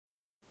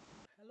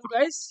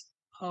Guys,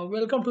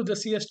 welcome to the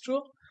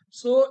ASTRO.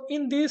 So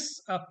in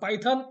this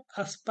Python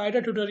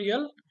Spyder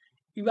tutorial,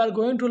 you are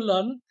going to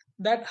learn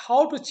that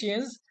how to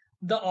change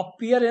the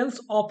appearance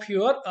of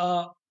your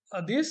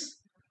this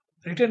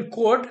written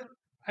code.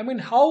 I mean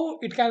how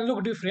it can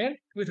look different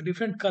with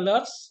different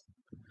colors.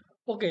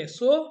 Okay,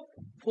 so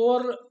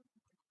for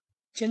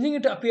changing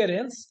its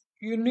appearance,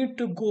 you need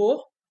to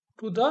go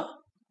to the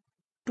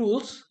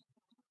tools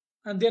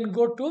and then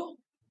go to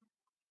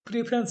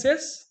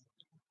preferences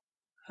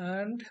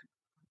and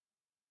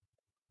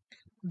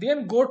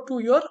then go to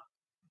your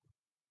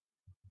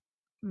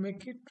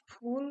make it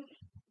full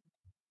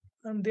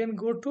and then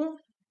go to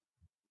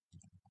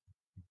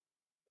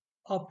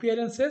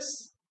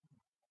appearances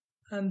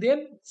and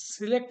then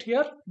select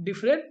here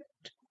different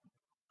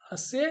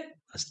say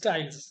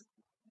styles.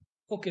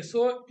 Okay,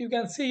 so you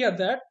can see here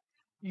that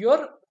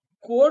your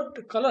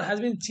code color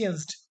has been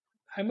changed.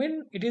 I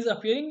mean it is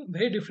appearing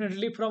very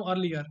differently from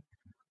earlier.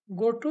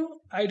 Go to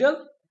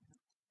idle,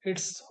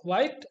 it's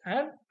white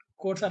and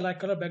codes are like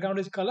color, background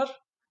is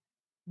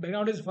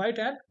white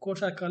and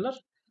codes are color.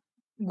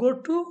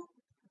 Go to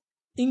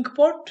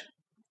inkpot,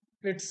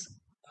 it's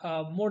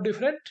more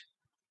different.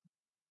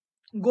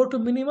 Go to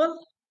minimal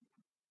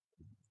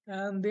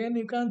and then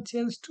you can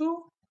change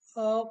to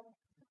uh,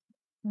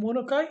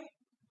 monokai,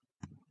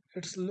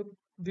 it's look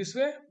this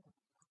way.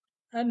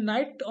 And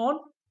night on,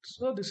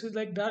 so this is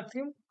like dark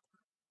theme.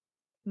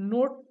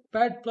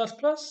 Notepad plus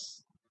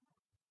plus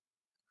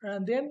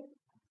and then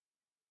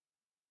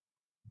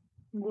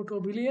go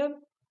to billion,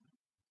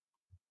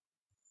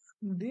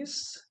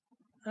 this,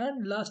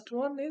 and last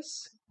one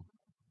is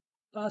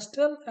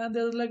pastel, and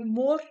there's like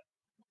more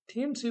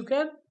themes you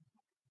can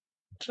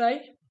try.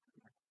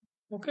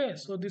 Okay,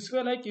 so this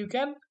way like you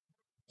can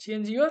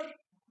change your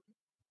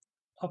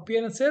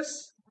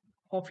appearances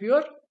of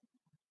your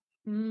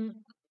mm,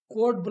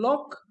 code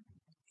block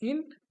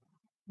in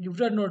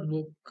Jupyter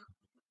Notebook.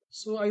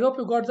 So I hope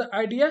you got the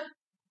idea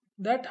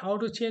that how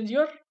to change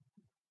your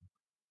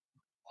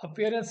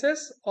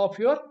appearances of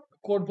your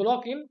code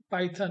block in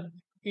Python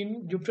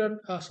in Jupyter,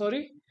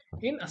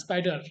 in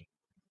Spyder.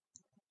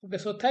 Okay,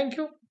 so thank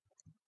you.